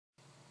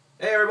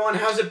Hey everyone,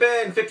 how's it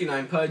been?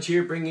 59 Pudge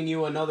here, bringing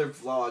you another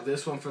vlog.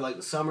 This one for like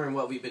the summer and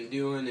what we've been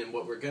doing and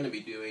what we're going to be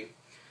doing.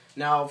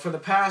 Now, for the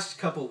past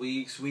couple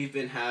weeks, we've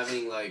been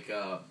having like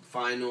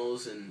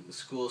finals and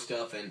school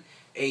stuff and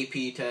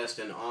AP test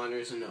and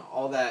honors and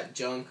all that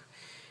junk.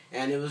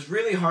 And it was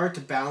really hard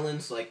to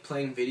balance like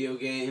playing video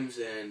games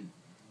and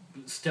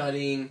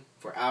studying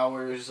for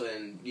hours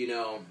and, you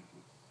know,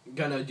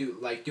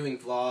 doing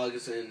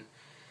vlogs and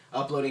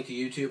uploading to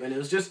YouTube, and it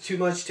was just too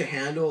much to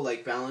handle,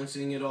 like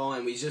balancing it all,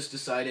 and we just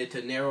decided to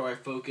narrow our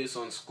focus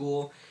on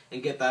school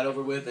and get that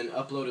over with and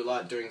upload a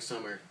lot during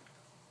summer.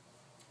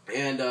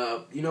 And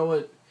you know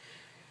what?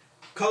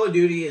 Call of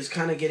Duty is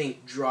kind of getting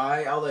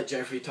dry. I'll let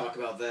Jeffrey talk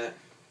about that.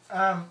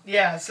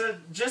 Yeah, so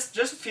just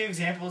a few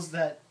examples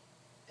that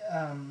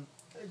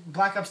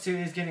Black Ops 2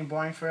 is getting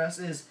boring for us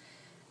is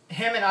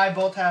him and I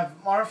both have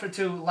Modern Warfare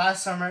 2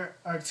 last summer,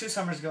 or 2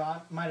 summers ago,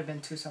 might have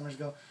been 2 summers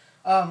ago.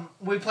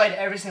 We played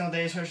every single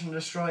day, Search and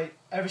Destroy,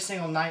 every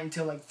single night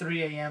until like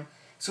 3 a.m.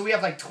 So we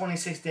have like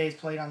 26 days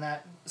played on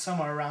that,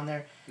 somewhere around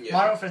there. Yeah.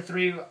 Modern Warfare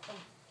 3,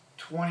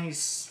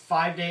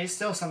 25 days,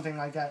 still something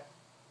like that,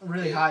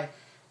 really high.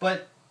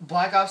 But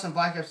Black Ops and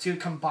Black Ops 2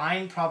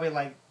 combined probably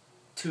like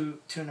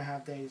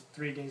 2.5 days,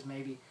 3 days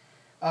maybe.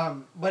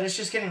 But it's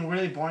just getting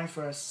really boring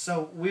for us.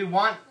 So we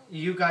want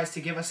you guys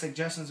to give us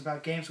suggestions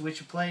about games we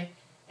should play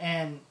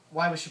and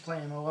why we should play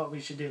them or what we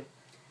should do.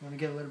 You want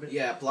to get a little bit?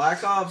 Yeah,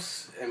 Black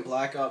Ops and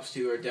Black Ops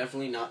 2 are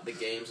definitely not the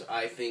games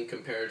I think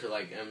compared to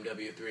like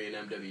MW3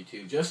 and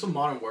MW2. Just the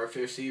Modern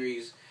Warfare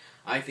series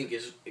I think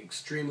is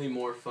extremely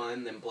more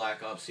fun than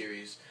Black Ops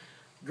series.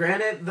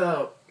 Granted,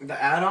 the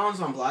add-ons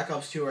on Black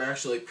Ops 2 are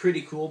actually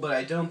pretty cool, but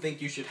I don't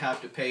think you should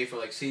have to pay for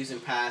like Season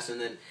Pass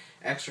and then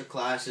extra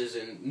classes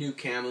and new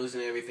camos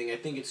and everything. I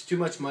think it's too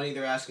much money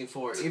they're asking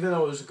for, even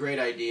though it was a great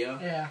idea.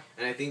 Yeah.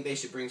 And I think they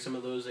should bring some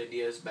of those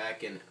ideas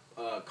back in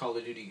Call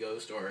of Duty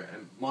Ghost or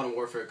Modern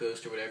Warfare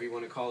Ghost or whatever you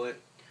want to call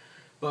it.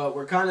 But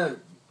we're kind of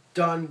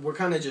done. We're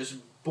kind of just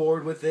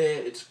bored with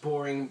it. It's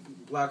boring,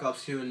 Black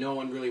Ops 2, and no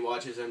one really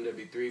watches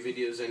MW3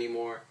 videos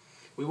anymore.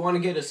 We want to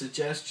get a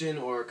suggestion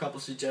or a couple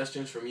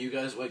suggestions from you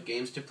guys what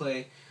games to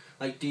play.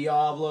 Like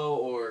Diablo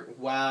or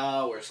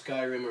WoW or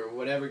Skyrim or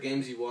whatever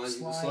games you want.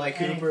 Sly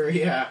Cooper,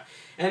 yeah.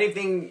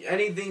 Anything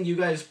you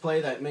guys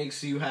play that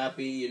makes you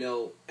happy, you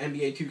know,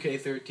 NBA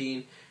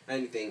 2K13,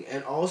 anything.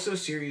 And also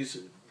series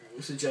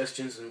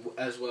suggestions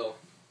as well.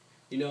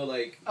 You know,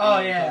 like... Oh,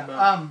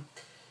 yeah.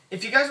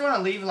 If you guys want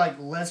to leave, like,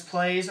 Let's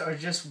Plays or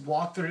just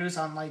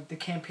walkthroughs on, like, the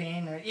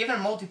campaign or even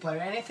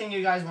multiplayer, anything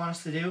you guys want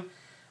us to do,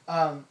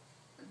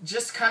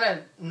 just kind of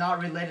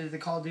not related to the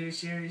Call of Duty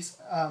series,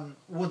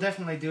 we'll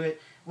definitely do it.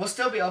 We'll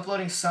still be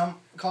uploading some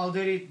Call of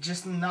Duty,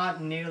 just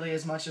not nearly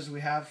as much as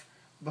we have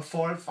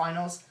before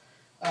finals.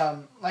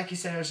 Like you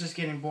said, it was just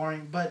getting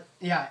boring. But,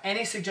 yeah,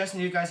 any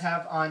suggestions you guys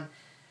have on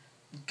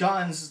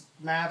guns,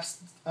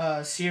 maps,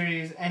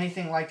 series,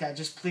 anything like that,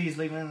 just please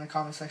leave it in the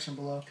comment section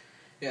below.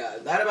 Yeah,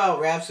 that about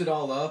wraps it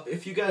all up.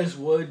 If you guys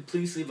would,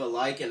 please leave a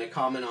like and a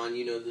comment on,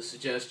 you know, the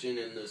suggestion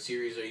and the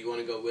series or you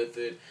want to go with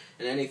it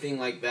and anything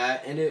like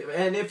that. And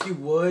if you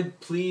would,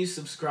 please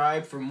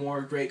subscribe for more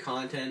great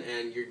content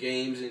and your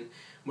games and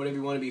whatever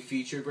you want to be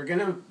featured.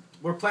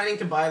 We're planning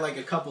to buy like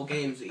a couple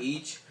games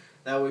each.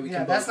 That way we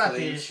can both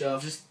play and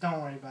stuff. Just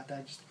don't worry about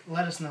that. Just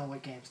let us know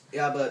what games.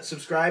 Yeah, but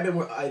subscribe,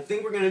 and I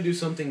think we're going to do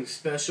something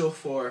special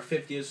for our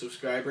 50th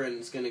subscriber, and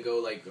it's going to go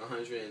like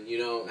 100, and you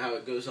know how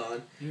it goes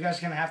on. You guys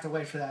are going to have to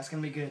wait for that. It's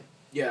going to be good.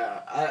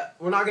 Yeah,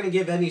 we're not going to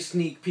give any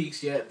sneak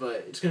peeks yet,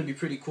 but it's going to be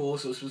pretty cool,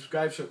 so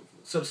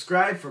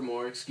subscribe for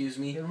more, excuse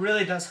me. It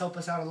really does help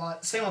us out a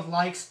lot. Same with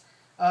likes.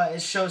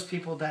 It shows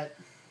people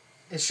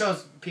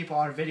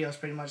our videos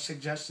pretty much,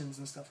 suggestions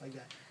and stuff like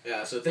that.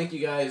 Yeah, so thank you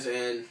guys,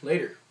 and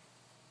later.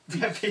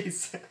 Yeah,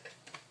 peace.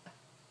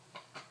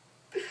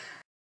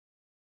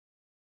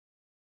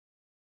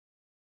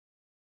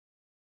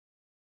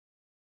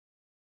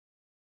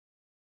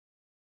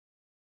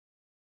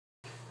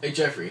 Hey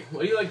Jeffrey,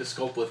 what do you like to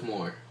sculpt with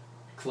more?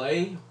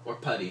 Clay or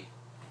putty?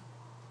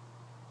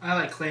 I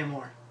like clay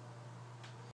more.